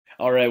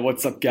All right,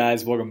 what's up,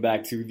 guys? Welcome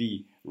back to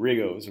the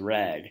Riggo's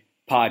Rag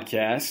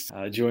podcast.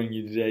 Joining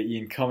you today,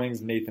 Ian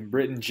Cummings, Nathan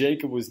Britton.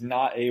 Jacob was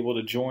not able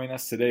to join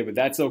us today, but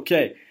that's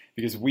okay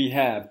because we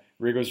have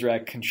Riggo's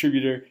Rag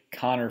contributor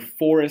Conor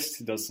Forrest,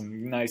 who does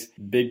some nice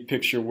big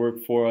picture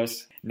work for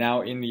us. Now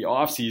in the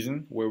off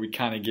season, where we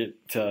kind of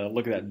get to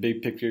look at that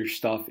big picture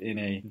stuff in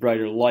a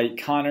brighter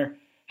light. Conor,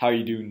 how are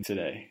you doing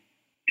today?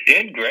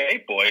 Doing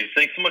great, boys.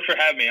 Thanks so much for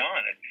having me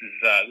on.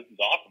 This is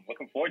awesome.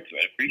 Looking forward to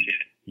it. I appreciate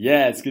it.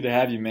 Yeah, it's good to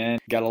have you, man.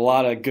 Got a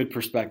lot of good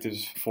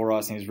perspectives for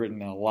us, and he's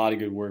written a lot of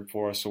good work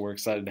for us, so we're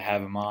excited to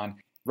have him on.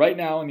 Right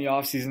now in the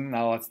offseason,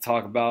 not a lot to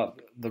talk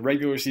about. The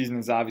regular season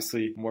is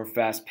obviously more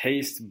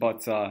fast-paced,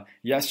 but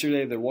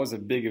yesterday there was a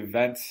big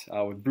event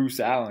with Bruce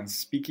Allen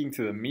speaking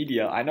to the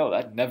media. I know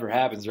that never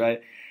happens,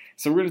 right?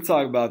 So we're going to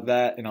talk about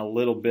that in a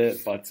little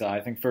bit, but I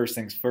think first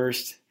things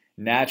first,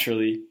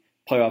 naturally,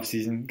 playoff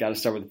season. Got to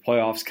start with the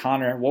playoffs.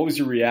 Conor, what was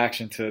your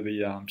reaction to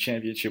the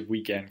championship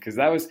weekend? Because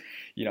that was,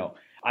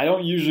 I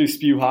don't usually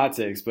spew hot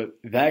takes, but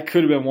that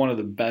could have been one of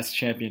the best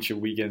championship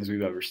weekends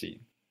we've ever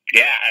seen.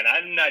 Yeah, and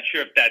I'm not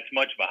sure if that's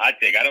much of a hot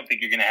take. I don't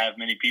think you're going to have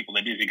many people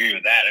that disagree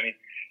with that. I mean,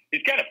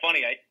 it's kind of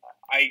funny.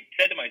 I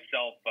said to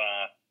myself,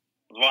 I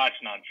was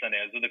watching on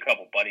Sunday, I was with a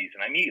couple buddies, and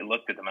I immediately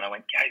looked at them and I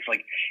went, guys,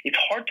 it's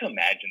hard to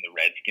imagine the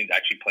Redskins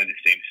actually play the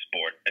same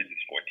sport as the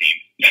sport team.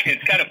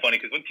 It's kind of funny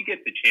because once you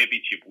get to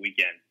championship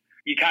weekend,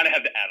 you kind of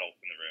have the adults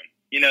in the room.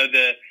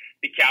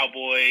 The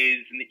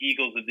Cowboys and the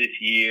Eagles of this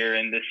year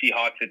and the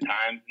Seahawks at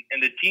times,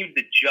 and the teams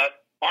that just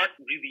aren't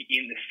really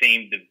in the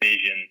same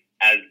division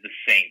as the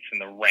Saints and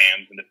the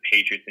Rams and the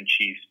Patriots and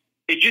Chiefs.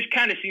 It just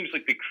kind of seems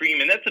like the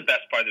cream, and that's the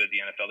best part of the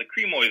NFL. The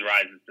cream always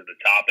rises to the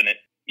top, and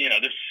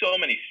there's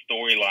so many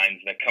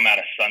storylines that come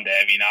out of Sunday.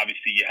 I mean,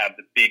 obviously you have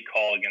the big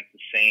call against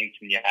the Saints,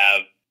 and you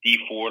have D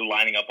Ford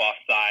lining up off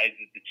sides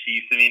with the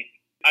Chiefs. I mean,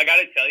 I got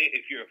to tell you,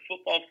 if you're a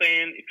football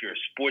fan, if you're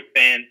a sports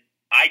fan,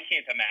 I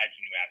can't imagine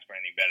you ask for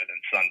anything better than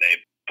Sunday.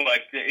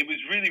 But it was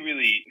really,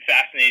 really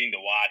fascinating to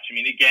watch. I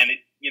mean, again,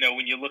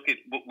 when you look at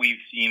what we've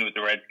seen with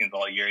the Redskins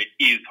all year, it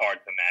is hard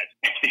to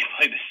imagine they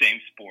play the same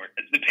sport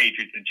as the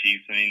Patriots and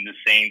Chiefs. I mean, the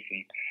Saints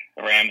and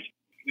the Rams.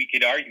 We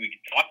could argue, we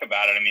could talk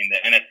about it. I mean,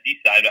 the NFC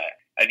side,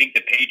 I think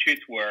the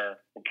Patriots were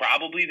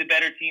probably the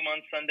better team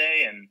on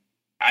Sunday. And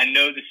I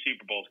know the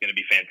Super Bowl is going to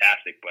be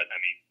fantastic. But, I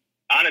mean,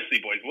 honestly,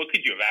 boys, what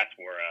could you have asked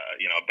for,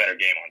 a better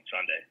game on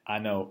Sunday? I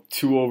know,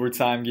 2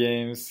 overtime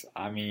games.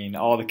 I mean,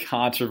 all the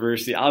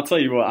controversy. I'll tell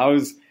you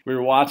what, we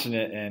were watching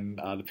it, and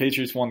the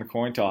Patriots won the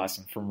coin toss,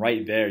 and from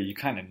right there, you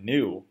kind of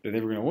knew that they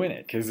were going to win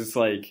it, because it's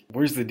like,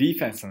 where's the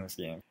defense in this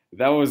game?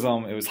 That was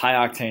it was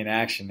high octane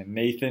action. And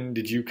Nathan,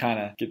 did you kind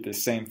of get the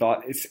same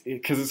thought?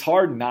 Because it's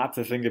hard not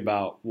to think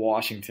about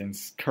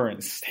Washington's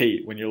current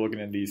state when you're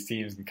looking at these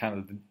teams and kind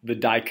of the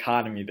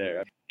dichotomy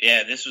there.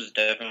 Yeah, this was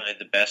definitely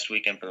the best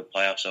weekend for the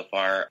playoffs so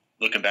far.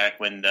 Looking back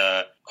when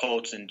the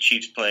Colts and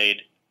Chiefs played,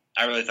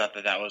 I really thought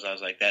that was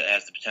like, that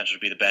has the potential to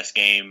be the best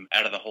game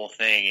out of the whole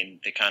thing, and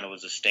it kind of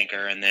was a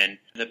stinker. And then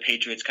the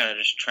Patriots kind of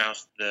just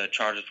trounced the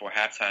Chargers before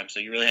halftime,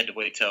 so you really had to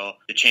wait till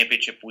the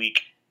championship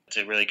week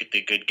to really get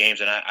the good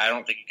games, and I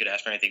don't think you could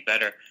ask for anything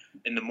better.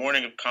 In the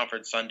morning of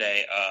Conference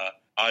Sunday,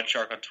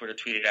 Oddshark on Twitter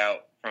tweeted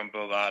out from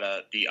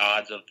Bovada the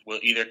odds of will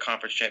either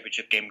conference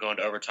championship game go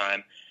into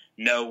overtime.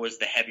 No was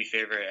the heavy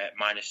favorite at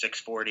minus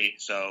 640,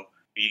 so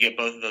you get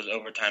both of those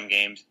overtime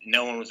games.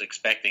 No one was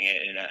expecting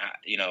it,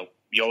 and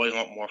you always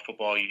want more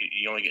football.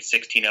 You only get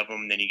 16 of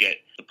them, and then you get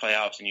the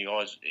playoffs, and you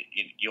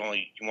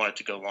want it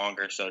to go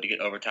longer. So to get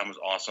overtime was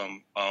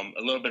awesome.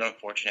 A little bit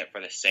unfortunate for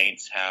the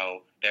Saints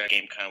how their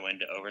game kind of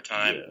went into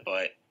overtime,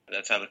 but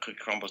that's how the cookie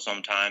crumbles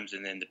sometimes.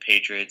 And then the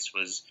Patriots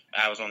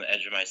I was on the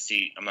edge of my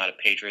seat. I'm not a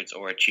Patriots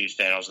or a Chiefs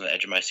fan. I was on the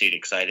edge of my seat,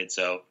 excited.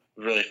 So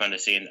really fun to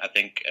see. And I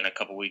think in a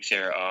couple weeks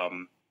here,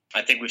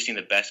 I think we've seen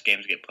the best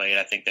games get played.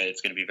 I think that it's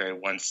going to be very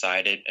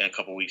one-sided in a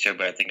couple weeks here,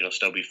 but I think it'll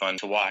still be fun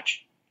to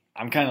watch.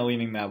 I'm kind of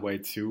leaning that way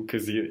too,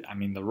 because the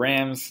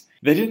Rams,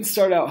 they didn't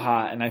start out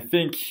hot, and I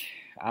think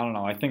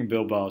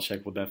Bill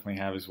Belichick will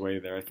definitely have his way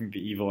there. I think the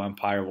evil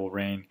empire will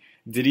reign.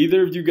 Did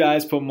either of you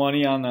guys put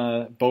money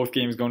on both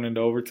games going into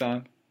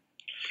overtime?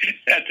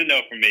 That's a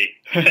no for me.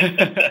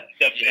 Definitely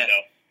yeah, no.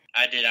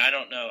 I did. I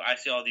don't know. I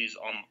see all these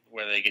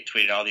where they get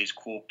tweeted, all these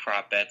cool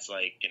prop bets,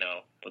 like,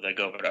 will they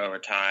go over to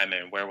overtime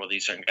and where will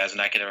these certain guys,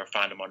 and I could never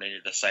find them on any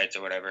of the sites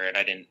or whatever, and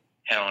I didn't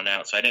head on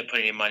out. So I didn't put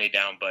any money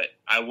down, but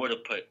I would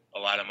have put a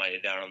lot of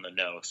money down on the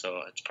no,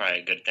 so it's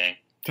probably a good thing.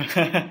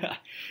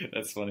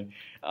 That's funny.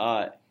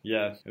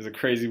 Yeah, it was a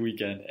crazy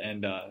weekend,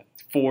 and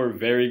 4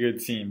 very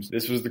good teams.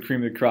 This was the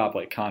cream of the crop,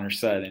 like Conor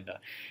said, and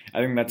I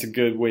think that's a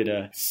good way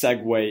to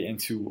segue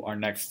into our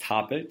next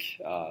topic,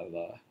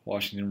 the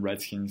Washington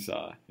Redskins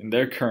in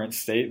their current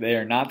state. They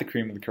are not the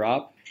cream of the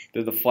crop.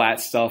 They're the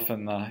flat stuff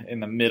in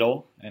the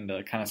middle and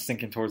kind of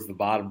sinking towards the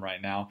bottom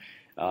right now.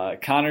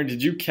 Conor,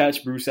 did you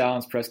catch Bruce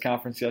Allen's press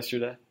conference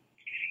yesterday?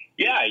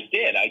 Yeah, I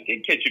did. I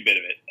did catch a bit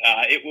of it.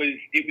 It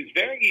was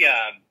very,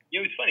 it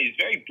was funny. It was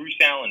very Bruce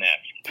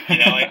Allen-esque.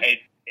 And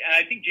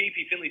I think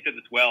J.P. Finley said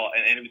this well,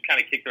 and it was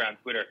kind of kicked around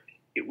Twitter.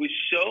 It was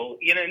so,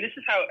 and this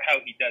is how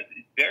he does it.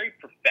 It's very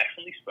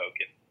professionally spoken.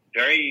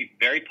 very,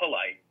 very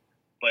polite,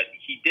 but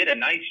he did a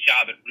nice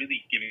job at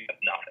really giving up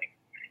nothing.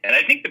 And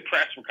I think the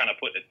press were kind of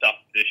put in a tough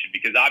position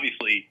because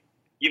obviously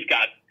you've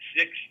got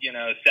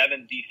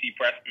 7 DC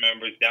press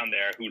members down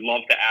there who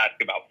love to ask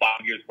about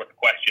 5 years worth of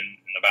questions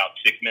in about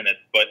 6 minutes,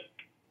 but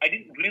I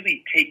didn't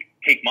really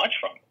take much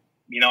from it.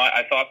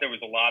 I thought there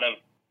was a lot of,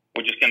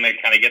 we're just going to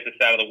kind of get this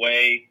out of the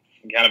way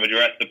and kind of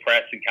address the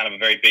press in kind of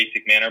a very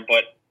basic manner.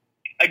 But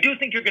I do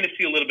think you're going to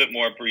see a little bit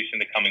more of Bruce in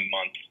the coming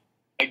months.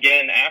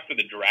 Again, after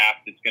the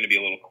draft, it's going to be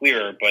a little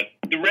clearer, but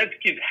the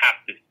Redskins have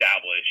to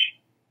establish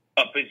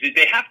a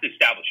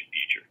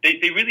future.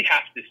 They really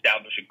have to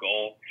establish a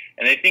goal.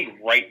 And I think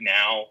right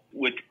now,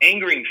 what's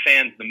angering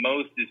fans the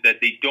most is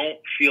that they don't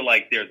feel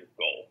like there's a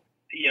goal.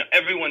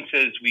 Everyone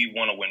says we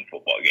want to win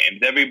football games.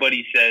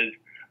 Everybody says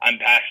I'm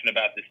passionate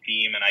about this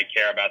team and I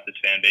care about this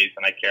fan base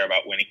and I care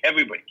about winning.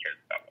 Everybody cares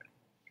about winning.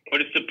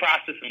 But it's the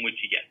process in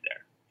which you get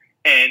there.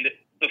 And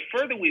the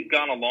further we've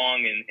gone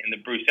along in the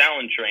Bruce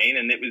Allen train,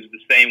 and it was the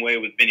same way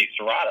with Vinny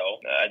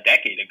Serrato a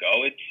decade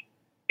ago,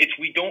 it's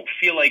we don't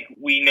feel like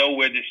we know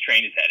where this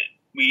train is headed.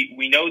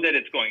 We know that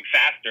it's going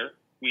faster.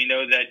 We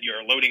know that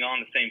you're loading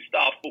on the same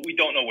stuff, but we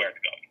don't know where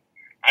it's going.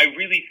 I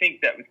really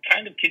think that was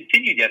kind of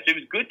continued yesterday.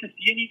 It was good to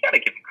see, and you got to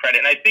give him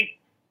credit. And I think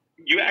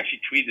you actually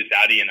tweeted this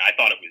out, Ian. I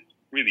thought it was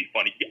really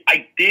funny.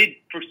 I did,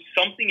 for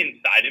something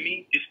inside of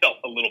me, just felt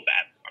a little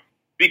bad for him.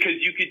 Because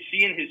you could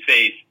see in his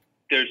face,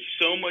 there's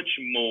so much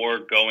more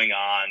going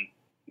on.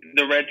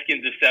 The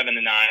Redskins are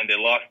 7-9. They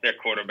lost their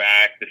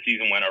quarterback. The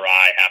season went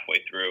awry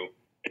halfway through.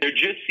 There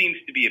just seems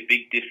to be a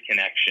big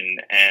disconnection.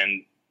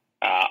 And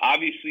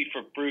obviously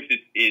for Bruce,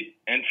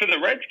 and for the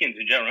Redskins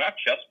in general, not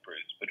just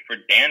Bruce, but for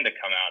Dan to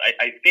come out,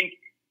 I think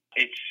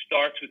it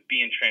starts with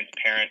being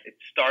transparent. It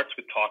starts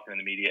with talking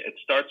to the media. It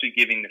starts with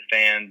giving the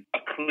fans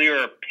a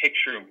clearer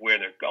picture of where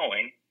they're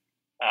going.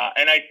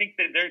 And I think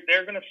that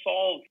they're going to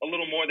solve a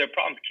little more of their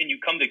problems. Can you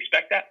come to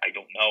expect that? I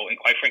don't know. And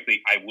quite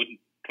frankly, I wouldn't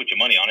put your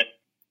money on it.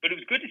 But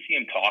it was good to see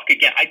him talk.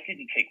 Again, I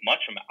didn't take much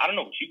from it. I don't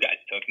know what you guys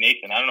took.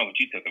 Nathan, I don't know what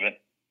you took of it.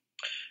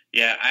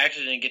 Yeah, I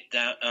actually didn't get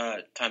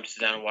time to sit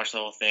down and watch the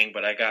whole thing,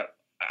 but I got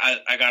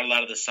a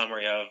lot of the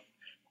summary of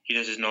he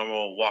does his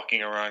normal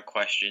walking around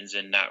questions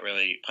and not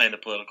really playing the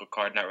political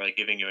card, not really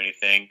giving you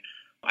anything.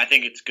 I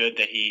think it's good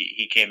that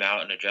he came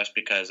out and addressed,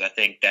 because I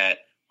think that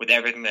with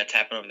everything that's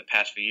happened over the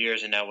past few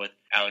years, and now with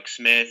Alex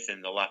Smith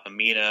and the La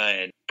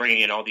Famina and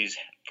bringing in all these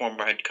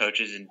former head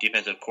coaches and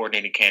defensive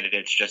coordinating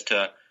candidates just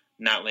to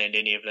not land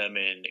any of them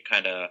and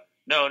kind of,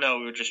 no,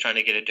 we were just trying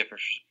to get a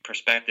different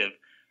perspective.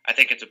 I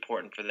think it's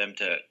important for them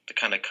to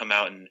kind of come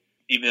out and,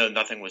 even though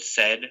nothing was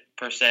said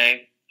per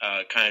se,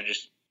 kind of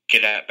just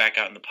get back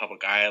out in the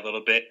public eye a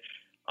little bit.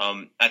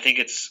 I think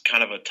it's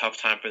kind of a tough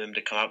time for them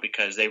to come out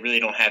because they really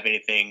don't have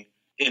anything.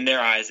 In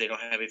their eyes, they don't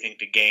have anything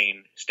to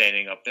gain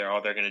standing up there.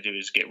 All they're going to do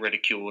is get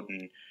ridiculed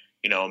and,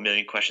 a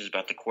million questions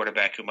about the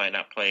quarterback who might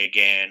not play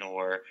again,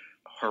 or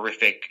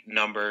horrific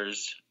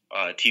numbers,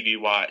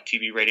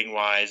 TV rating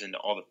wise, and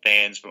all the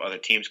fans from other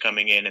teams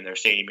coming in and their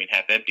stadium being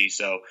half empty.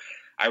 So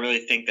I really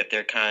think that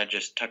they're kind of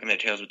just tucking their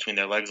tails between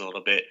their legs a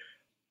little bit.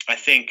 I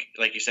think,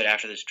 like you said,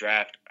 after this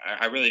draft,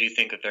 I really do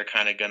think that they're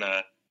kind of going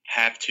to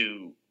have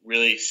to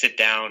really sit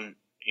down,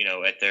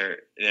 at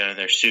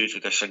their suits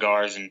with their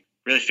cigars and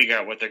really figure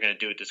out what they're going to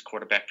do with this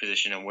quarterback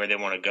position and where they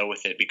want to go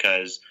with it,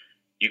 because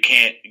you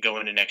can't go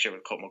into next year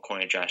with Colt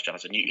McCoy and Josh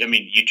Johnson.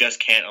 You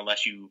just can't,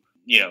 unless you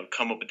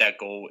come up with that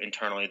goal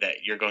internally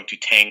that you're going to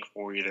tank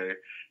for either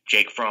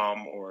Jake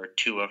Fromm or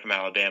Tua from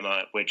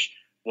Alabama, which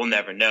we'll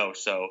never know.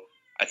 So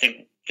I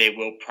think they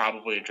will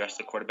probably address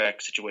the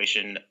quarterback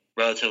situation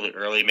relatively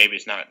early. Maybe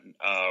it's not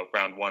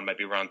round 1, might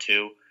be round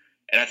 2.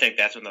 And I think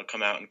that's when they'll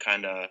come out and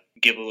kind of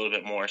give a little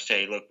bit more,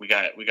 say, look, we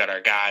got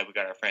our guy, we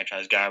got our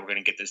franchise guy, we're going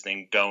to get this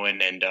thing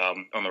going and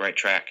on the right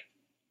track.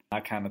 I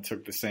kind of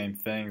took the same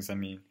things.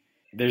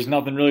 There's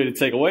nothing really to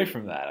take away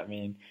from that.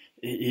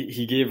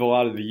 He gave a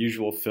lot of the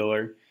usual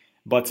filler.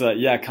 But,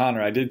 yeah,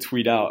 Connor, I did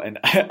tweet out, and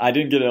I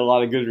didn't get a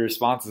lot of good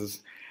responses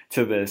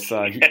to this.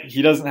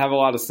 He doesn't have a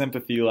lot of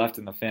sympathy left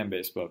in the fan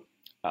base, but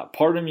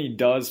part of me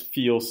does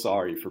feel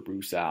sorry for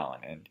Bruce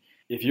Allen. And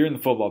if you're in the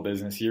football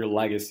business, your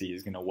legacy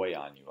is going to weigh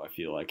on you, I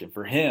feel like. And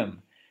for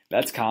him,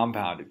 that's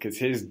compounded because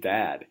his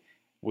dad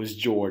was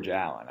George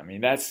Allen.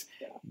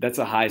 That's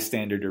a high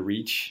standard to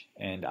reach,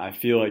 and I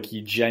feel like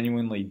he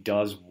genuinely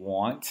does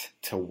want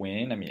to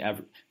win.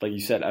 Like you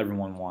said,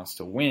 everyone wants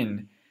to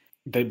win.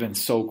 They've been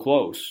so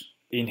close.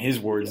 In his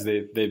words,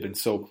 they've been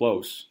so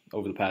close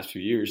over the past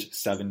few years,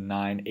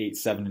 7-9,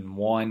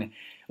 8-7-1,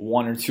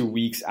 1 or 2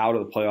 weeks out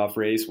of the playoff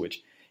race,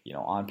 which,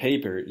 on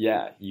paper,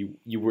 yeah,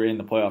 you were in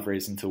the playoff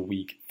race until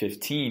week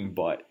 15,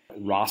 but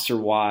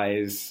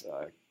roster-wise,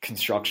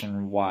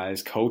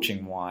 construction-wise,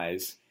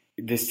 coaching-wise,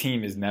 this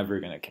team is never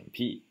going to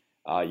compete.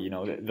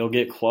 They'll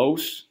get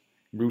close.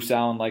 Bruce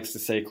Allen likes to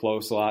say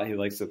close a lot. He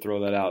likes to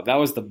throw that out. That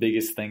was the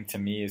biggest thing to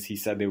me, is he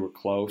said they were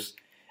close.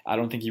 I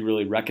don't think he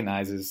really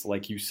recognizes,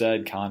 like you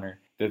said, Connor,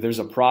 that there's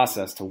a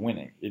process to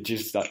winning.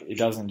 It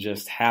doesn't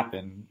just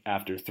happen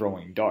after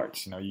throwing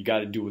darts. You got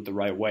to do it the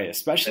right way,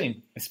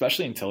 especially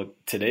until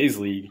today's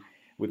league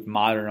with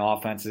modern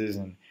offenses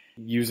and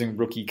using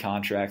rookie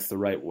contracts the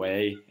right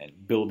way and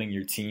building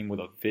your team with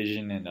a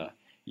vision and a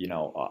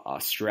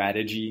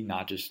strategy,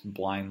 not just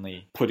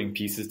blindly putting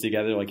pieces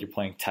together like you're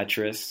playing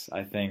Tetris.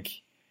 I think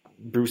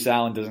Bruce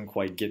Allen doesn't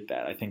quite get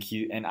that. I think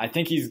he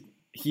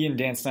and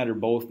Dan Snyder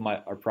both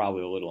are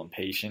probably a little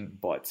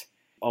impatient, but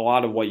a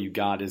lot of what you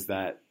got is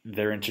that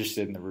they're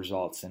interested in the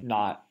results and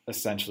not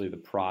essentially the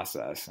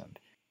process.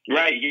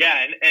 Right,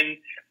 yeah, and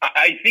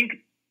I think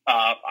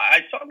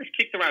I saw this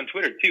kicked around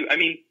Twitter too. I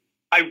mean,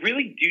 I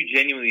really do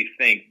genuinely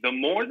think the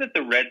more that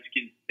the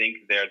Redskins think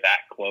they're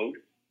that close,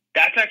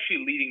 that's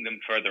actually leading them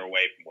further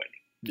away from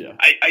winning. Yeah,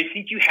 I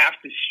think you have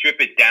to strip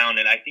it down,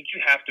 and I think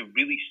you have to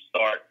really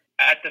start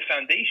at the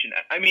foundation.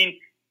 I mean,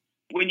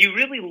 when you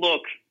really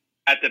look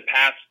at the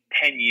past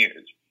 10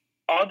 years,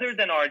 other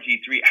than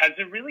RG3, has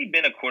there really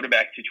been a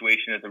quarterback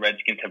situation that the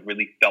Redskins have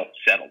really felt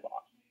settled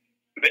on?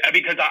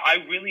 Because I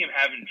really am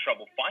having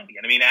trouble finding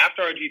it. I mean,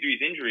 after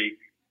RG3's injury,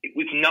 it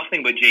was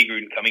nothing but Jay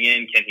Gruden coming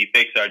in. Can he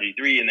fix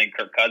RG3? And then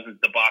Kirk Cousins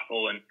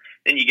debacle. And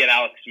then you get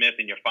Alex Smith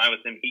and you're fine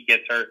with him. He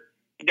gets hurt.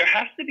 There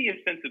has to be a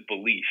sense of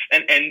belief.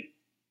 And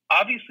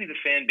obviously the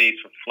fan base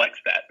reflects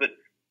that. But,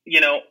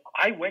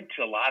 I went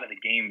to a lot of the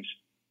games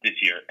this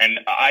year. And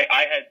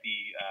I had the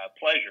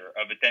pleasure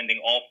of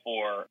attending all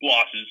 4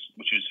 losses,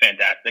 which was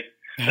fantastic.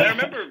 But I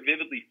remember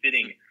vividly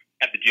sitting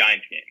at the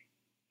Giants game.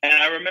 And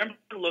I remember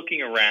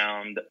looking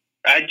around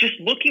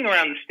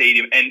the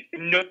stadium, and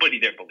nobody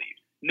there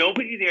believed.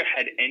 Nobody there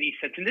had any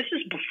sense. And this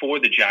is before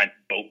the Giants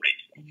boat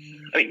race.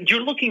 I mean, you're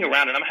looking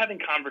around, and I'm having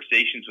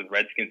conversations with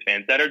Redskins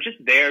fans that are just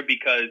there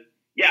because,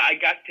 yeah, I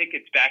got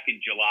tickets back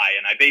in July,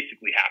 and I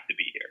basically have to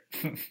be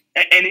here.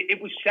 And it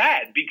was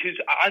sad because,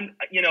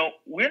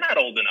 we're not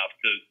old enough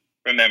to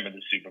remember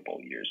the Super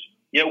Bowl years.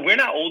 We're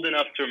not old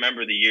enough to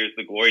remember the years,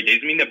 the glory days.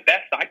 I mean, the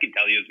best I could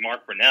tell you is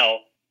Mark Brunell,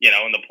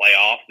 in the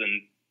playoffs,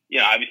 and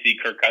obviously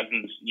Kirk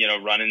Cousins,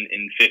 running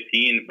in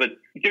 15, but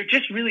there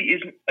just really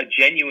isn't a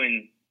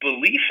genuine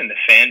belief in the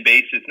fan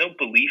base. There's no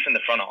belief in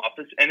the front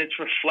office, and it's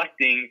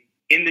reflecting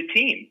in the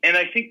team. And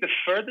I think the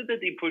further that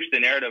they push the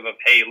narrative of,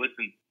 hey,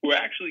 listen, we're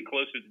actually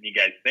closer than you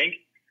guys think,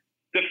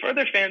 the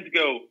further fans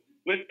go,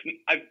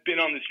 listen, I've been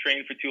on this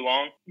train for too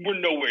long. We're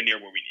nowhere near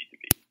where we need to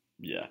be.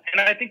 Yeah.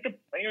 And I think the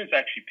players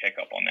actually pick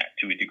up on that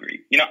to a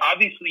degree.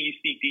 Obviously you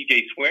see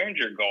DJ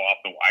Swearinger go off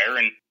the wire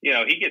and,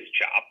 he gets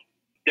chopped.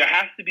 There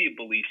has to be a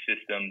belief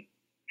system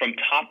from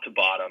top to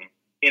bottom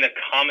in a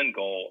common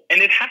goal,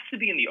 and it has to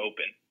be in the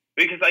open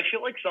because I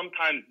feel like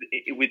sometimes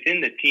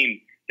within the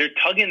team, they're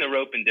tugging the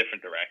rope in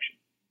different directions.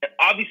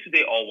 Obviously,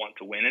 they all want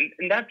to win,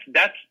 and that's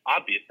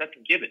obvious. That's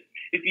a given.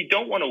 If you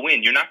don't want to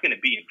win, you're not going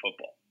to be in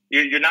football.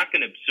 You're not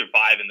going to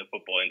survive in the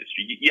football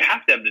industry. You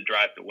have to have the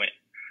drive to win.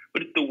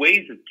 But it's the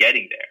ways of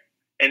getting there,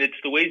 and it's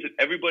the ways of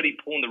everybody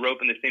pulling the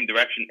rope in the same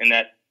direction, and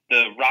that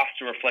the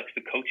roster reflects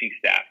the coaching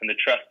staff, and the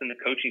trust in the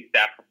coaching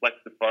staff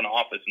reflects the front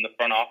office, and the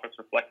front office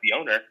reflects the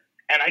owner.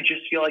 And I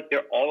just feel like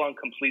they're all on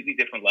completely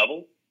different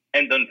levels.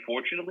 And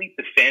unfortunately,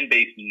 the fan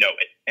base know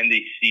it, and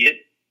they see it,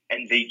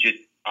 and they just,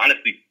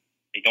 honestly,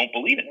 they don't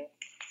believe in it.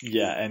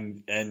 Yeah,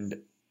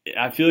 and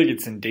I feel like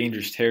it's in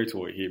dangerous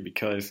territory here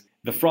because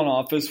the front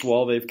office,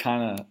 while they've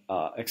kind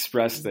of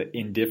expressed the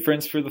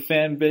indifference for the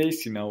fan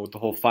base, with the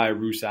whole fire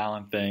Bruce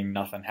Allen thing,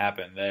 nothing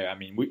happened there. I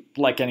mean, we,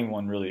 like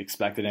anyone, really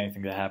expected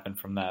anything to happen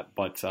from that.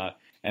 But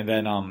and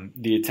then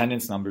the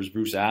attendance numbers,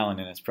 Bruce Allen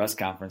in his press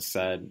conference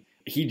said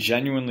he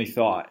genuinely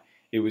thought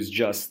it was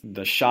just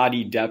the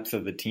shoddy depth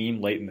of the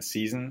team late in the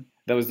season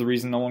that was the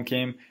reason no one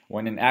came,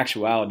 when in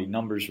actuality,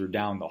 numbers were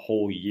down the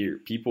whole year.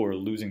 People are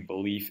losing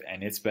belief,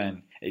 and it's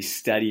been a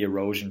steady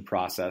erosion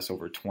process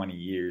over 20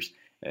 years.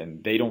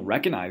 And they don't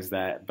recognize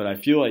that, but I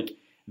feel like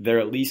they're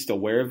at least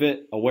aware of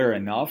it, aware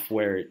enough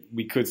where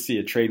we could see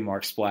a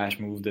trademark splash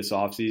move this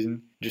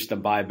offseason just to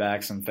buy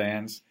back some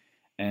fans.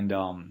 And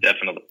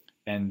definitely.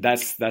 And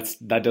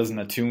that doesn't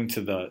attune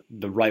to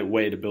the right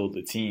way to build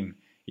the team.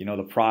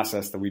 The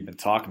process that we've been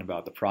talking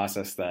about, the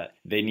process that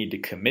they need to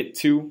commit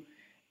to.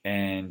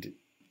 And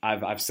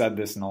I've said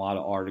this in a lot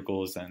of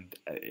articles, and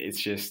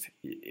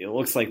it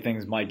looks like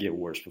things might get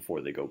worse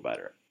before they go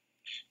better.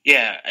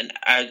 Yeah, and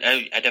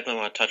I definitely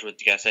want to touch what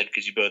you guys said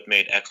because you both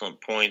made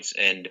excellent points,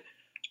 and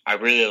I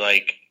really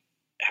like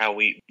how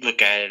we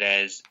look at it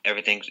as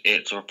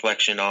it's a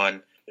reflection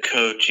on the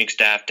coaching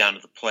staff down to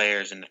the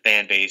players and the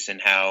fan base,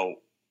 and how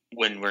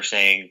when we're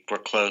saying we're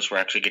close, we're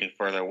actually getting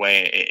further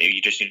away.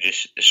 You just need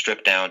to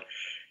strip down.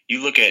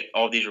 You look at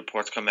all these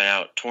reports coming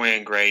out.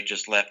 Torian Gray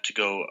just left to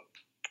go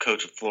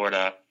coach of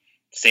Florida,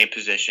 same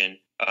position.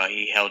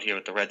 He held here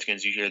with the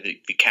Redskins. You hear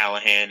the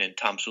Callahan and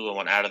Tom Sula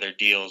went out of their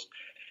deals.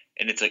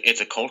 And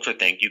it's a culture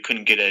thing. You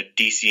couldn't get a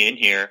DC in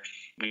here.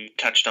 We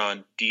touched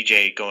on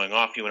DJ going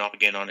off. He went off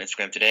again on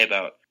Instagram today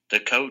about the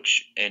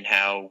coach and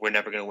how we're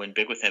never going to win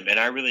big with him. And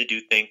I really do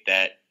think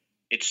that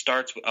it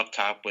starts up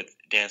top with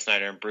Dan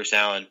Snyder and Bruce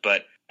Allen.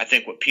 But I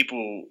think what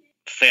people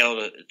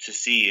fail to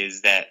see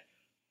is that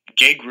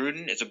Jay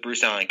Gruden is a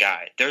Bruce Allen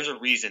guy. There's a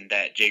reason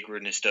that Jay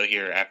Gruden is still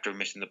here after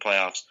missing the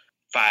playoffs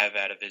 5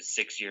 out of his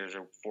 6 years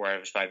or 4 out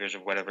of his 5 years or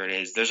whatever it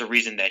is. There's a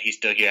reason that he's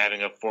still here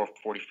having a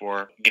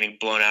 4.44, getting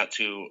blown out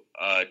to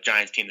a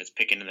Giants team that's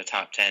picking in the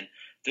top 10.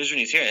 There's a reason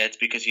he's here, and it's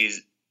because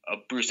he's a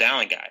Bruce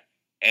Allen guy.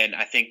 And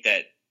I think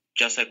that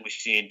just like we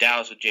see in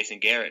Dallas with Jason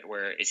Garrett,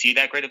 where is he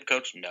that great of a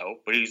coach? No,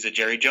 but he's a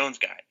Jerry Jones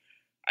guy.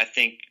 I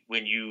think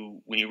when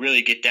you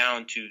really get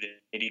down to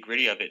the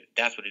nitty-gritty of it,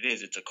 that's what it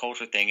is. It's a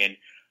culture thing, and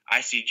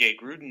I see Jay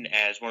Gruden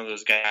as one of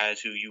those guys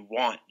who you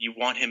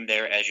want him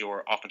there as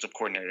your offensive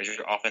coordinator, as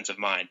your offensive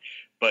mind.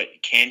 But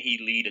can he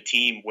lead a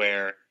team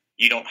where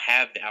you don't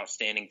have the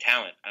outstanding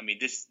talent? I mean,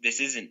 this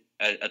isn't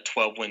a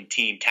 12-win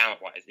team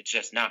talent-wise. It's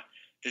just not.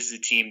 This is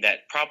a team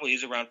that probably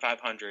is around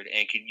 500,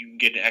 and you can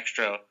get an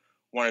extra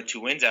 1 or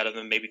 2 wins out of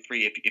them, maybe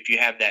 3, if you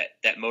have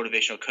that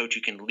motivational coach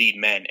who can lead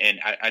men. And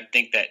I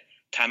think that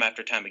time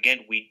after time again,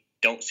 we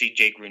don't see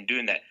Jay Gruden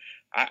doing that.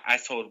 I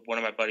told one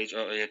of my buddies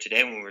earlier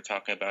today when we were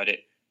talking about it,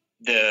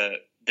 the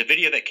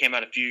video that came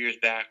out a few years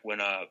back when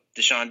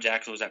Deshaun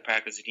Jackson was at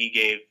practice and he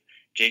gave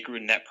Jay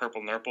Gruden that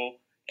purple nurple,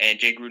 and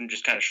Jay Gruden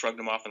just kind of shrugged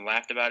him off and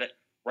laughed about it.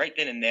 Right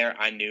then and there,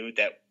 I knew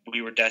that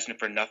we were destined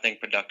for nothing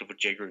productive with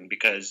Jay Gruden,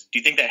 because do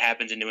you think that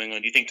happens in New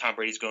England? Do you think Tom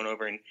Brady's going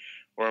over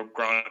or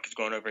Gronk is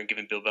going over and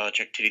giving Bill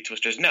Belichick titty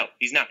twisters? No,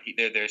 he's not.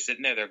 They're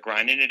sitting there, they're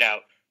grinding it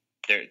out,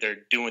 they're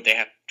doing what they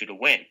have to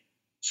win.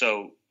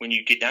 So when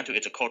you get down to it,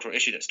 it's a cultural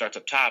issue that starts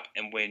up top,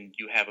 and when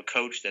you have a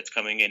coach that's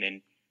coming in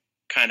and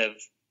kind of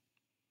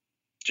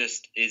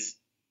just is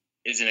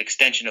an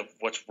extension of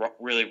what's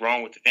really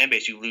wrong with the fan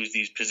base, you lose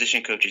these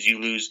position coaches, you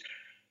lose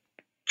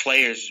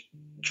players'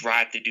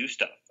 drive to do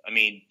stuff. I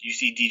mean, you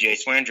see DJ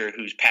Swearinger,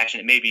 who's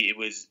passionate. Maybe it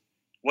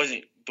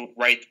wasn't the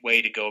right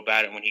way to go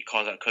about it when he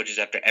calls out coaches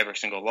after every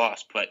single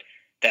loss, but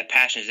that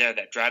passion is there,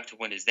 that drive to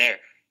win is there.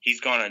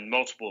 He's gone on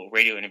multiple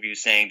radio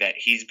interviews saying that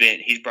he's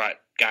brought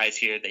guys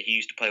here that he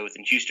used to play with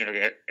in Houston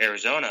or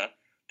Arizona.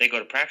 They go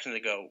to practice and they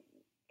go,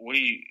 what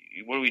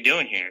are we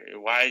doing here?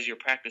 Why is your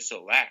practice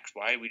so lax?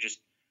 Why are we just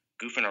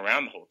goofing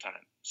around the whole time?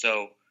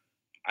 So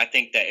I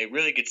think that it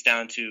really gets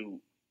down to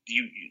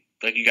you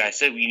like you guys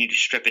said, you need to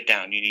strip it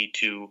down. You need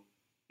to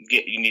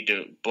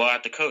blow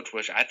out the coach,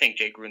 which I think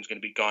Jay Gruden's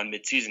going to be gone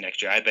mid-season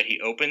next year. I bet he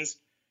opens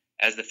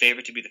as the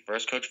favorite to be the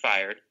first coach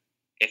fired,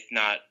 if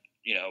not,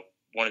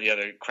 one of the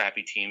other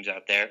crappy teams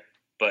out there.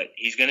 But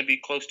he's going to be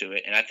close to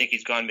it, and I think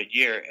he's gone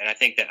mid-year. And I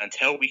think that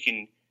until we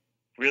can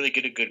really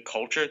get a good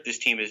culture, this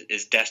team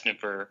is destined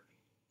for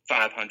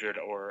 500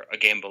 or a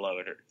game below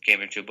it or a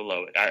game or two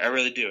below it. I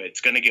really do.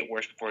 It's going to get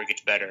worse before it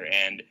gets better,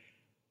 and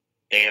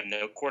they have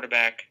no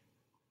quarterback.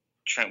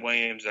 Trent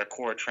Williams, their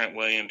core, Trent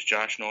Williams,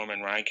 Josh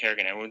Norman, Ryan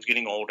Kerrigan, everyone's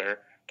getting older.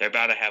 They're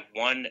about to have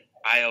one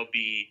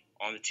ILB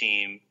on the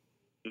team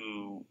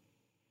who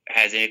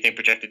has anything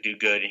projected to do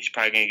good, and he's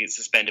probably going to get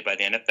suspended by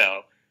the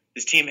NFL.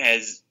 This team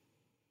has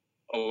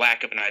a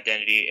lack of an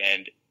identity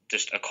and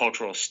just a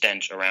cultural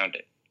stench around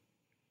it.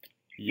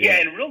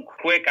 Yeah, and real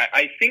quick,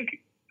 I think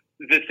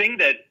the thing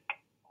that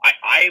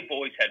I've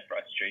always had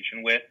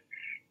frustration with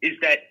is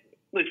that,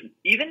 listen,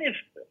 even if,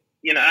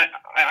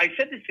 I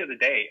said this the other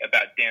day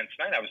about Dan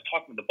Snyder. I was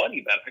talking with a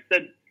buddy about it. I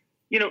said,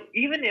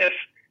 even if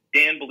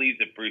Dan believes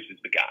that Bruce is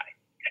the guy,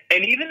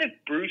 and even if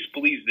Bruce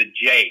believes that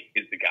Jay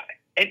is the guy,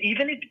 and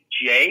even if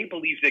Jay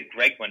believes that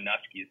Greg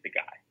Winufsky is the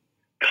guy,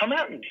 come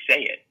out and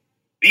say it.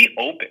 Be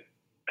open.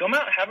 Come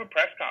out and have a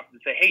press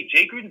conference and say, hey,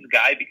 Jay Gruden's the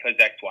guy because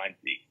X, Y, and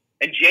Z.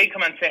 And Jay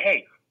come out and say,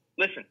 hey,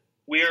 listen,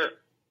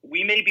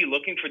 we may be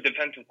looking for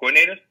defensive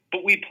coordinators,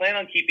 but we plan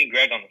on keeping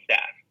Greg on the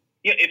staff.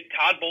 If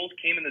Todd Bowles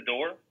came in the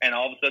door and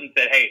all of a sudden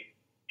said, hey,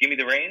 give me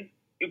the reins,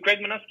 Greg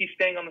Winufsky's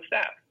staying on the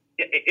staff.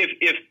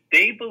 If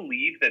they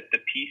believe that the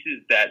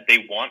pieces that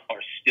they want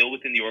are still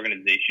within the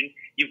organization,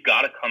 you've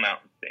got to come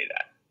out and say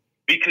that.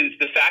 Because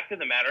the fact of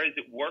the matter is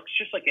it works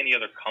just like any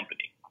other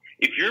company.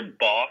 If your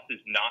boss is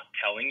not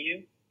telling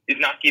you, is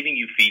not giving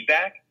you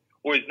feedback,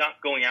 or is not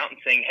going out and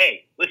saying,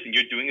 hey, listen,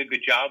 you're doing a good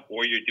job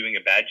or you're doing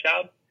a bad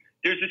job,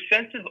 there's a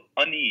sense of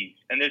unease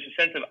and there's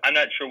a sense of I'm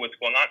not sure what's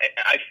going on.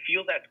 I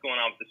feel that's going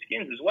on with the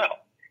Skins as well.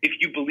 If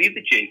you believe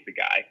that Jay's the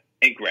guy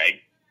and Greg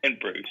and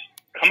Bruce,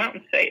 come out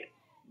and say it.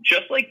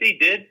 Just like they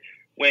did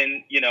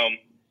when,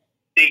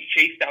 they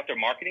chased out their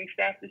marketing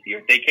staff this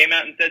year. They came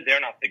out and said they're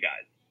not the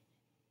guys.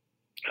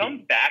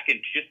 Come back and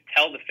just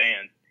tell the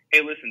fans,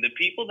 hey, listen, the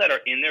people that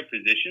are in their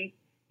positions,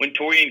 when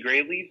Torian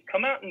Gray leaves,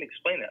 come out and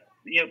explain that.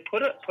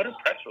 Put a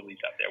press release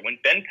out there. When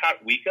Ben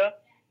Kotwika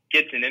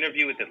gets an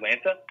interview with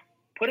Atlanta,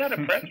 put out a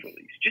press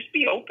release. Just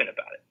be open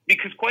about it.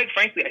 Because quite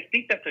frankly, I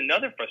think that's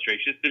another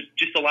frustration. There's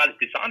just a lot of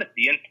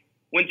dishonesty. And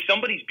when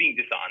somebody's being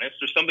dishonest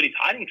or somebody's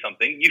hiding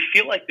something, you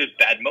feel like there's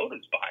bad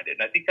motives behind it.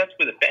 And I think that's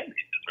where the fan base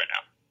is right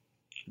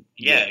now.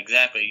 Yeah,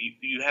 exactly.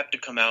 You have to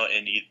come out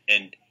and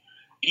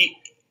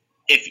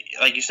if,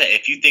 like you said,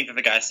 if you think that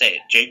the guy say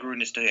it, Jay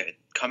Gruden is still here,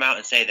 come out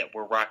and say that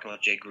we're rocking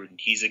with Jay Gruden.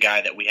 He's a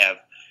guy that we have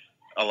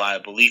a lot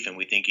of belief in.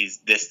 We think he's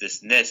this,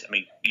 this, and this. I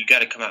mean, you got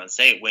to come out and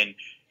say it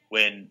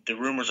when the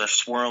rumors are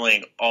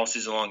swirling all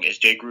season long. Is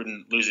Jay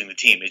Gruden losing the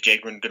team? Is Jay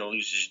Gruden going to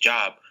lose his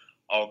job?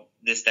 All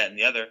this, that, and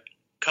the other.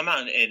 Come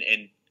out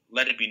and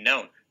let it be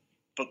known.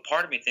 But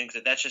part of me thinks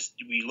that that's just,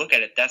 we look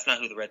at it, that's not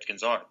who the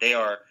Redskins are. They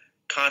are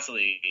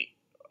constantly,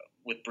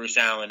 with Bruce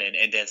Allen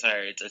and Dan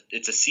Snyder,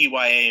 it's a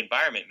CYA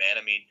environment,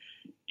 man. I mean,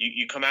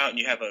 you come out and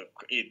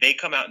they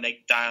come out and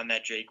they die on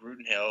that Jay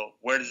Gruden hill.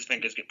 Where does the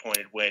fingers get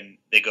pointed when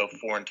they go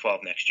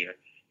 4-12 next year?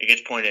 It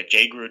gets pointed at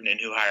Jay Gruden and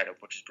who hired him,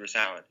 which is Bruce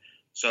Allen.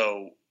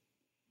 So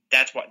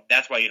that's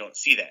why you don't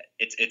see that.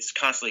 It's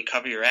constantly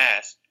cover your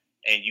ass,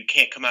 and you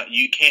can't come out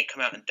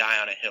and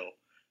die on a hill.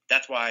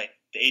 That's why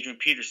the Adrian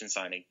Peterson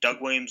signing.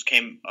 Doug Williams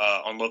came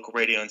on local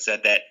radio and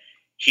said that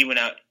he went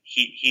out,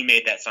 he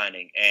made that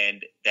signing,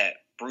 and that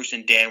Bruce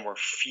and Dan were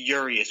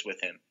furious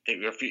with him.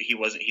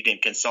 He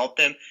didn't consult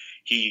them.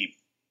 He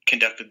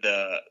conducted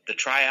the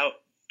tryout,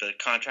 the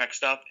contract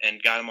stuff,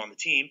 and got him on the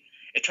team.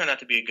 It turned out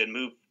to be a good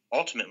move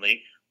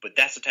ultimately, but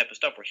that's the type of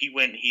stuff where he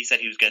went and he said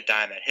he was going to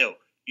die on that hill.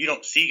 You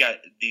don't see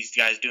these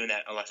guys doing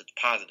that unless it's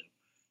positive.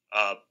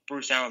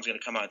 Bruce Allen's going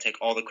to come out and take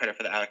all the credit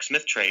for the Alex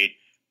Smith trade,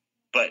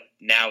 but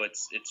now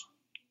it's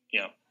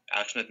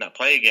Alex Smith not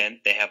play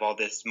again. They have all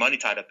this money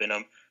tied up in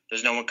them.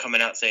 There's no one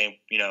coming out saying,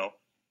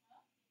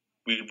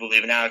 we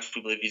believe in Alex.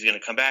 We believe he's going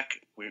to come back.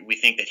 We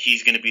think that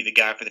he's going to be the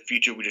guy for the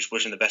future. We just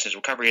wish him the best in his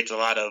recovery. It's a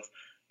lot of,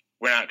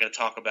 we're not going to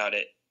talk about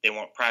it. They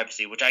want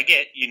privacy, which I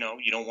get. You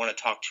don't want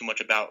to talk too much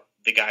about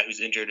the guy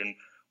who's injured and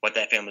what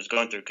that family's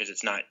going through because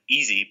it's not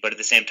easy. But at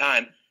the same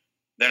time,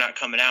 they're not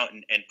coming out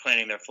and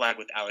planting their flag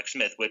with Alex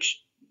Smith,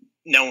 which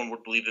no one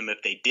would believe them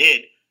if they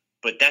did.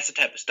 But that's the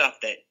type of stuff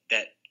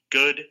that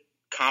good,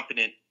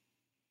 competent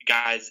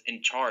guys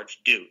in charge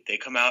do. They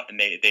come out and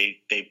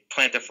they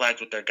plant their flags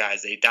with their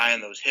guys. They die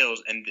on those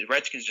hills, and the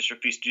Redskins just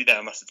refuse to do that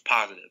unless it's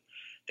positive.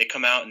 They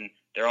come out and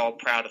they're all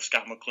proud of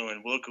Scott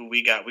McLuhan. Look who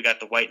we got. We got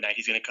the white knight.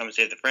 He's going to come and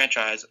save the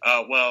franchise.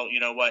 Well, you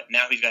know what?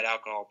 Now he's got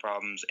alcohol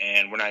problems,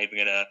 and we're not even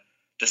going to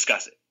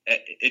discuss it.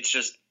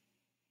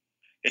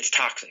 It's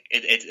toxic.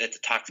 It's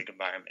a toxic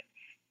environment.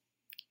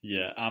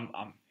 Yeah,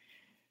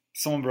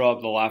 someone brought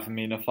up the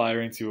Lafemina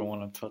firing too. I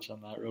want to touch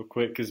on that real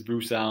quick because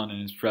Bruce Allen in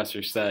his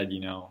presser said,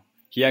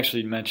 he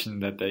actually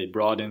mentioned that they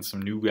brought in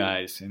some new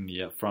guys in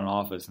the front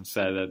office and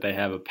said that they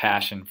have a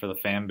passion for the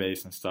fan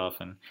base and stuff.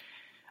 And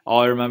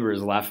all I remember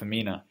is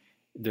Lafemina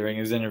during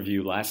his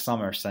interview last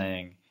summer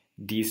saying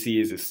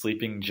DC is a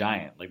sleeping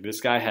giant. Like,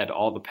 this guy had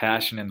all the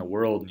passion in the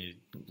world, and you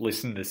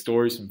listen to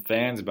stories from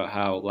fans about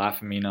how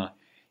Lafemina,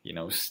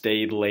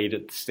 stayed late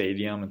at the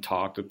stadium and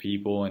talked to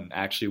people and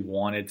actually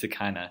wanted to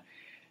kind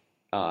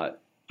of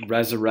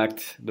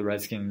resurrect the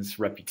Redskins'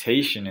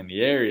 reputation in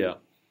the area.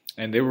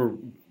 And they were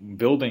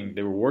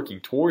working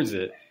towards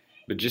it,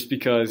 but just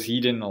because he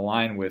didn't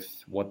align with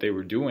what they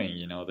were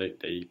doing,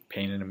 they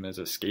painted him as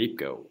a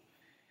scapegoat.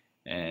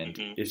 And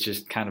it's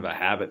just kind of a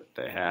habit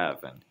they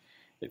have, and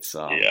it's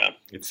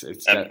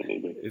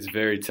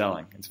very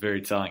telling. It's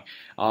very telling.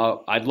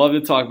 I'd love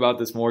to talk about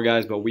this more,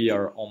 guys, but we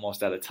are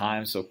almost out of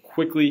time. So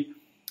quickly,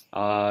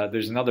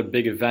 there's another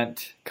big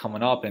event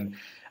coming up, and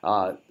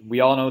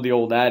we all know the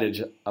old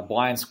adage: a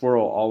blind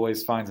squirrel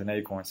always finds an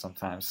acorn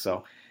sometimes.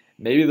 So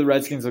maybe the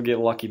Redskins will get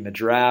lucky in the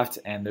draft,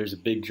 and there's a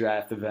big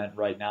draft event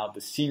right now at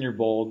the Senior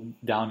Bowl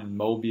down in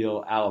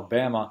Mobile,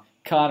 Alabama.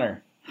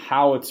 Connor,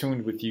 how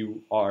attuned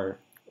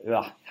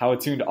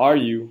are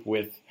you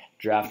with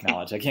draft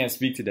knowledge? I can't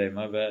speak today,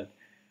 my bad.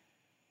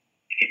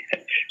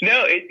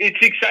 No, it's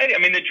exciting. I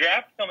mean, the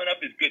draft coming up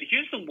is good.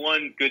 Here's the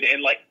one good,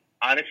 and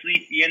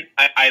honestly, Ian,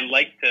 I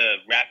like to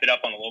wrap it up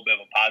on a little bit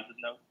of a positive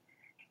note.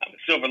 I'm a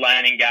silver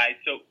lining guy,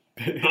 so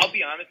I'll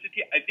be honest with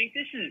you. I think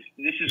this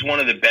is one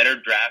of the better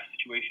draft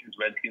situations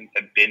Redskins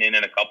have been in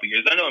a couple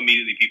years. I know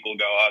immediately people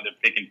go, "Oh, they're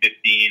picking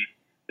 15,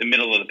 the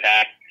middle of the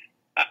pack."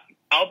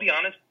 I'll be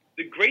honest.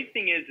 The great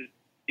thing is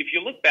if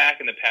you look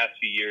back in the past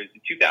few years, in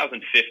 2015,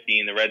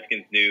 the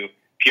Redskins knew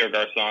Pierre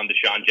Garçon,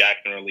 Deshaun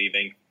Jackson are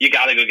leaving. You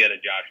got to go get a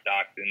Josh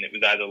Doctson. It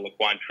was either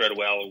Laquan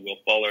Treadwell or Will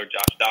Fuller or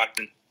Josh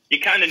Doctson.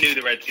 You kind of knew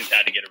the Redskins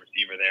had to get a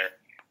receiver there.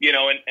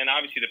 And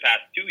obviously the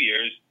past 2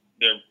 years,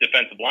 their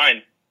defensive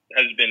line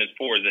has been as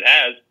poor as it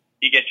has.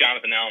 You get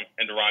Jonathan Allen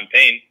and Deron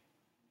Payne.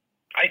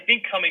 I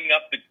think coming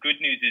up, the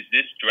good news is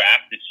this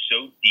draft is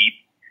so deep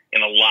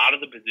in a lot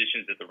of the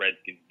positions that the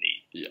Redskins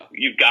need. Yeah.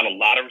 You've got a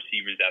lot of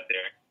receivers out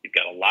there. You've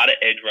got a lot of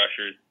edge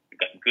rushers. You've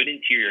got good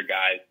interior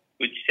guys,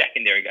 good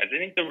secondary guys. I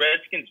think the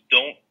Redskins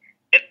don't,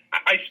 and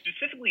I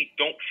specifically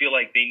don't feel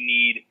like they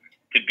need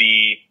to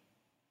be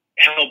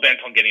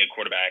hell-bent on getting a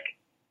quarterback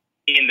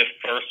in the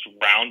first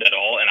round at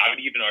all, and I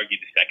would even argue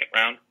the second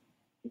round.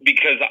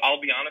 Because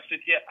I'll be honest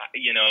with you,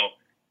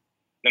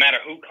 no matter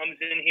who comes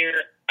in here,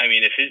 I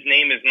mean, if his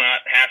name is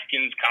not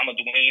Haskins,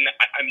 Dwayne,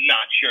 I'm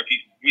not sure if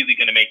he's really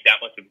going to make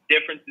that much of a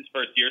difference this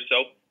first year.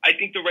 So I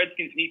think the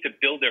Redskins need to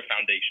build their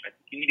foundation. I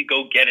think you need to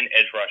go get an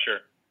edge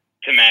rusher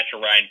to match a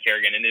Ryan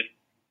Kerrigan. And if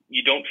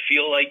you don't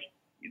feel like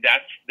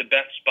that's the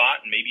best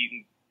spot, and maybe you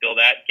can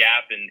fill that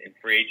gap in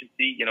free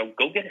agency,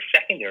 go get a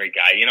secondary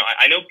guy.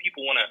 I know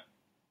people want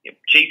to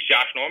chase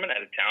Josh Norman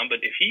out of town,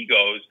 but if he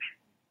goes,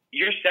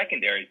 your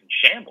secondary is in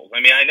shambles. I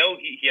mean, I know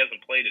he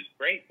hasn't played as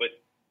great, but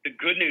the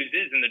good news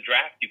is in the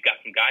draft, you've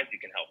got some guys who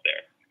can help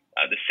there.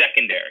 The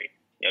secondary,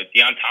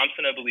 Deion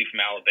Thompson, I believe, from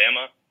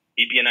Alabama.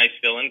 he'd be a nice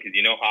fill-in because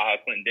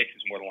Clinton Dix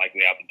is more than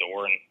likely out the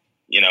door, and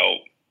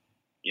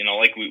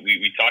like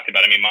we talked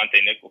about. I mean,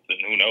 Monte Nicholson,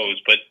 who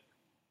knows? But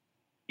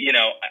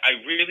I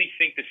really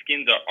think the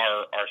Skins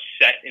are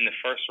set in the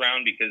first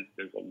round because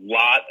there's a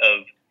lot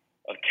of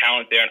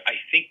talent there, and I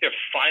think they're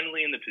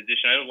finally in the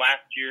position. I know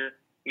last year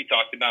we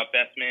talked about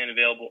best man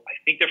available. I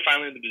think they're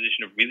finally in the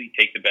position to really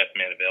take the best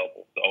man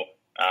available. So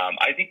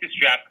I think this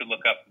draft could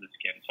look up for the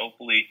Skins.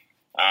 Hopefully,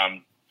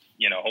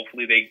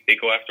 hopefully they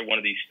go after one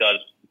of these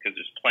studs because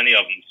there's plenty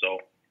of them. So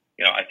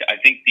I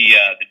think the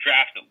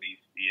draft, at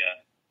least the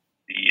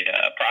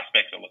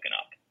prospects are looking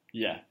up.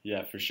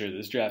 Yeah, for sure.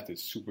 This draft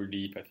is super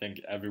deep. I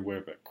think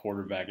everywhere but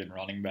quarterback and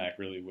running back,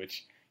 really.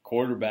 Which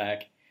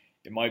quarterback,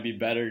 it might be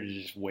better to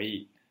just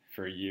wait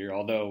for a year.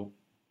 Although,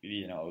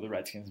 the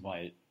Redskins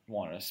might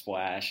want to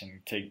splash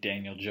and take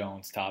Daniel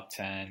Jones top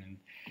 10 and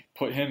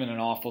put him in an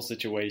awful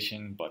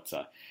situation. But,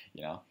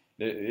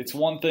 it's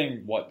one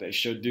thing what they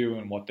should do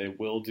and what they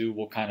will do.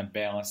 We'll kind of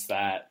balance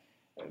that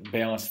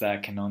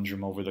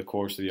conundrum over the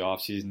course of the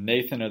offseason.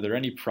 Nathan, are there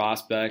any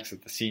prospects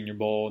at the Senior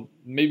Bowl,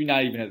 maybe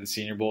not even at the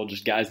Senior Bowl,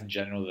 just guys in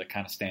general that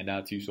kind of stand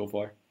out to you so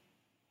far?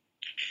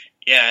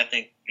 Yeah, I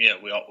think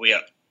we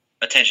have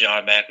attention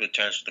automatically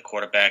turns to the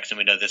quarterbacks, and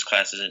we know this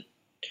class isn't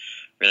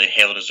really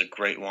hailed as a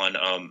great one.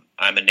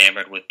 I'm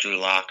enamored with Drew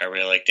Lock. I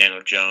really like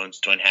Daniel Jones,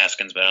 Dwayne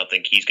Haskins, but I don't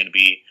think he's going to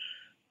be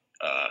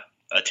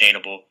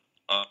attainable.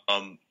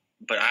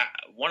 But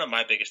one of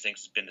my biggest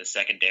things has been the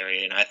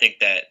secondary, and I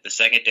think that the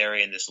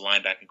secondary and this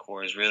linebacking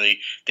core is really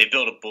 – they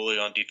built a bully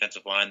on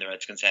defensive line, the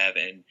Redskins have,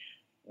 and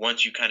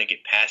once you kind of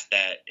get past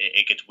that,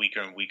 it gets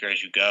weaker and weaker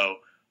as you go.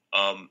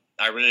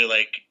 I really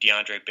like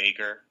DeAndre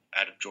Baker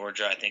out of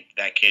Georgia. I think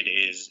that kid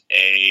is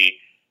I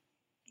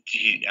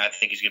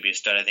think he's going to be a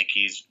stud. I think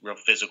he's real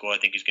physical. I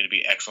think he's going to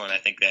be excellent. I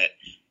think that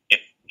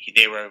if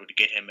they were able to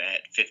get him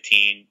at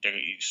 15,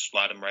 you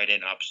slot him right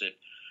in opposite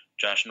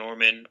Josh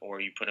Norman, or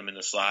you put him in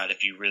the slot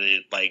if you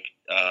really like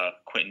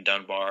Quentin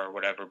Dunbar or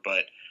whatever.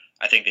 But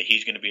I think that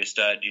he's going to be a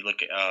stud. You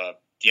look at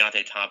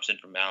Deontay Thompson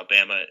from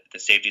Alabama at the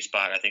safety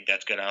spot. I think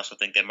that's good. I also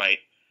think they might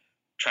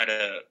try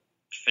to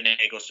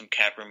finagle some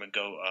cap room and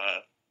go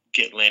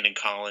get Landon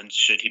Collins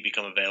should he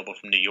become available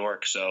from New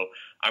York. So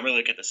I'm really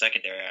looking at the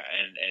secondary,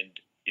 and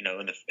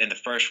in the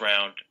first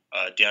round,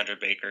 DeAndre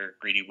Baker,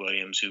 Greedy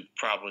Williams, who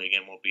probably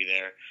again won't be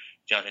there.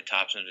 Deontay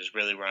Thompson is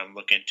really where I'm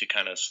looking to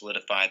kind of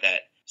solidify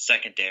that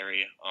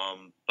secondary.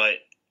 But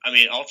I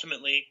mean,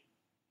 ultimately,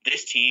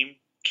 this team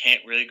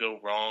can't really go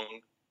wrong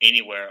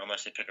anywhere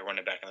unless they pick a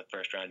running back in the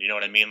first round. You know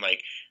what I mean?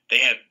 Like, they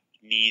have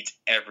needs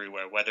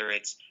everywhere, whether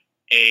it's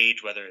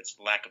age, whether it's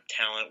lack of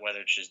talent, whether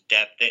it's just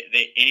depth.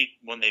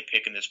 Anyone they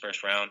pick in this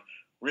first round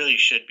really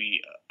should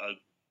be a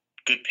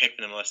good pick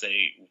for them unless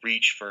they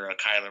reach for a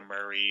Kyler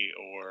Murray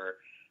or,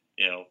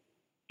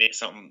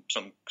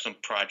 some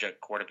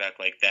project quarterback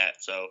like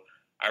that. So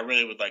I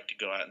really would like to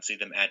go out and see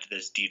them add to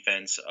this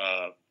defense,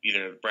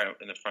 either right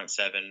in the front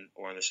seven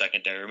or in the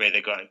secondary. Or maybe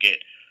they go out and get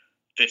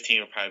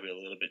 15 would probably be a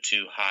little bit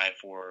too high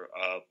for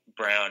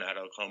Brown out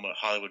of Oklahoma,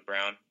 Hollywood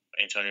Brown,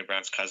 Antonio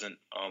Brown's cousin.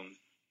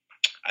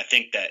 I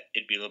think that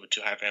it'd be a little bit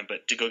too high for him,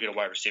 but to go get a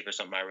wide receiver is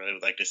something I really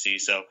would like to see.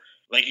 So,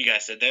 like you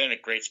guys said, they're in a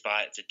great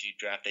spot. It's a deep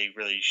draft. They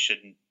really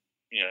shouldn't,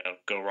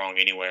 go wrong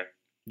anywhere.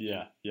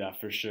 Yeah,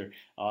 for sure.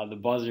 The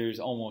buzzer's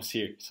almost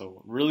here.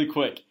 So, really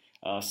quick,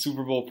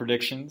 Super Bowl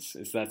predictions.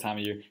 It's that time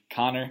of year.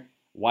 Connor,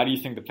 why do you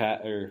think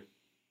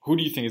who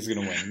do you think is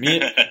going to win?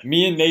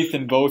 Me and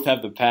Nathan both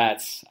have the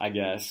Pats, I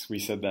guess. We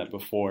said that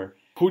before.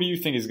 Who do you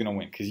think is going to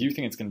win? Because you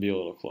think it's going to be a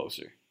little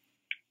closer.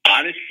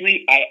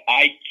 Honestly,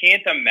 I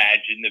can't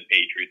imagine the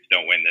Patriots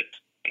don't win this.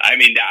 I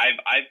mean,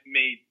 I've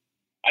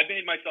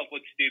made myself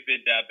look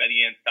stupid betting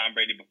against Tom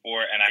Brady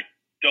before, and I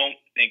don't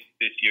think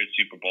this year's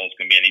Super Bowl is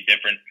going to be any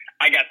different.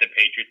 I got the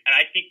Patriots, and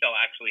I think they'll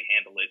actually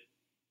handle it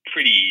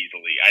pretty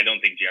easily. I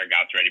don't think Jared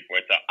Goff's ready for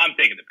it, so I'm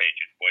taking the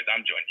Patriots, boys.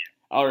 I'm joining you.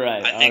 All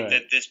right. I think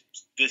that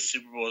this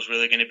Super Bowl is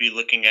really going to be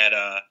looking at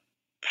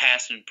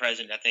past and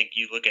present. I think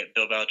you look at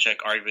Bill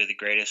Belichick, arguably the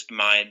greatest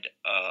mind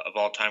of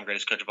all time,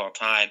 greatest coach of all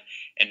time,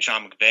 and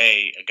Sean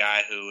McVay, a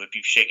guy who, if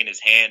you've shaken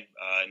his hand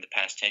in the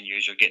past 10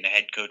 years, you're getting a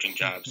head coaching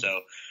job. So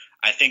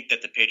I think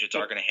that the Patriots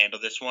are going to handle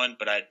this one,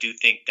 but I do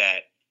think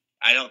that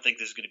I don't think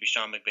this is going to be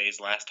Sean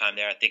McVay's last time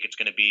there. I think it's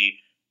going to be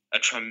a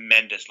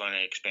tremendous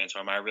learning experience for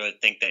him. I really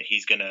think that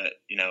he's going to,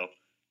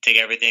 take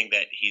everything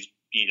that he's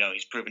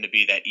proven to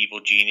be that evil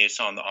genius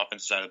on the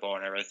offensive side of the ball,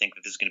 and I really think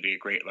that this is going to be a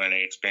great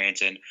learning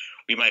experience, and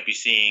we might be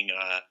seeing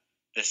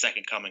the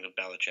second coming of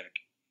Belichick.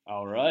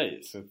 All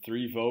right, so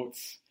 3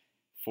 votes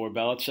for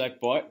Belichick,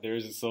 but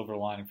there's a silver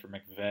lining for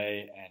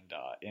McVay, and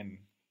in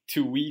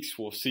 2 weeks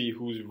we'll see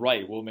who's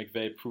right. Will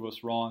McVay prove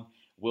us wrong?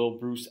 Will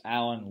Bruce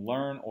Allen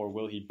learn, or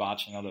will he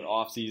botch another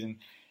offseason?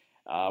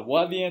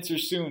 We'll have the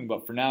answers soon,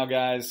 but for now,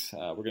 guys,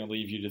 we're going to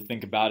leave you to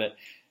think about it.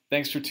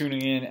 Thanks for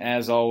tuning in,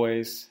 as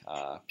always.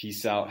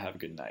 Peace out. Have a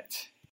good night.